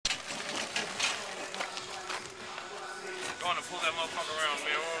to pull that motherfucker around,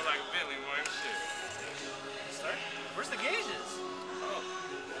 man. We're like a Bentley, man. Shit. Start. Where's the gauges?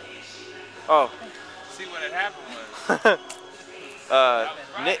 Oh. See what had happened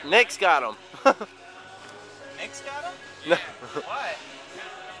was. Nick's got him. Nick's got him? Yeah. Why?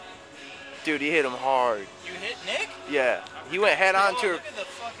 Dude, he hit him hard. You hit Nick? Yeah. He went head on to her. Look at the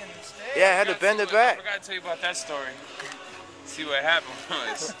fucking stairs. Yeah, I had to bend it I back. forgot to tell you about that story. See what happened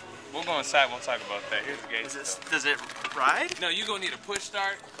was. We'll go inside. We'll talk about that. Here's the gate. Does it ride? No, you're going to need a push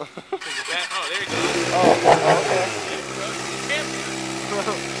start. Oh, there you go. Oh,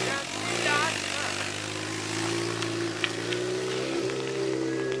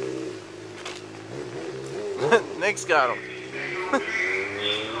 okay. Nick's got him. You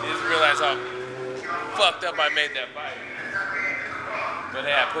just realize how fucked up I made that bike. But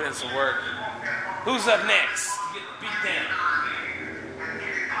hey, I put in some work. Who's up next? Get beat down.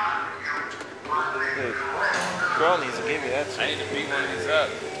 Dude, girl needs to give me that I shit. need to beat one of these up.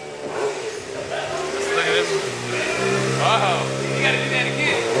 Let's look at this one. Oh, you gotta do that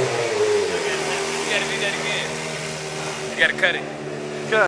again. You gotta do that again. You gotta cut it.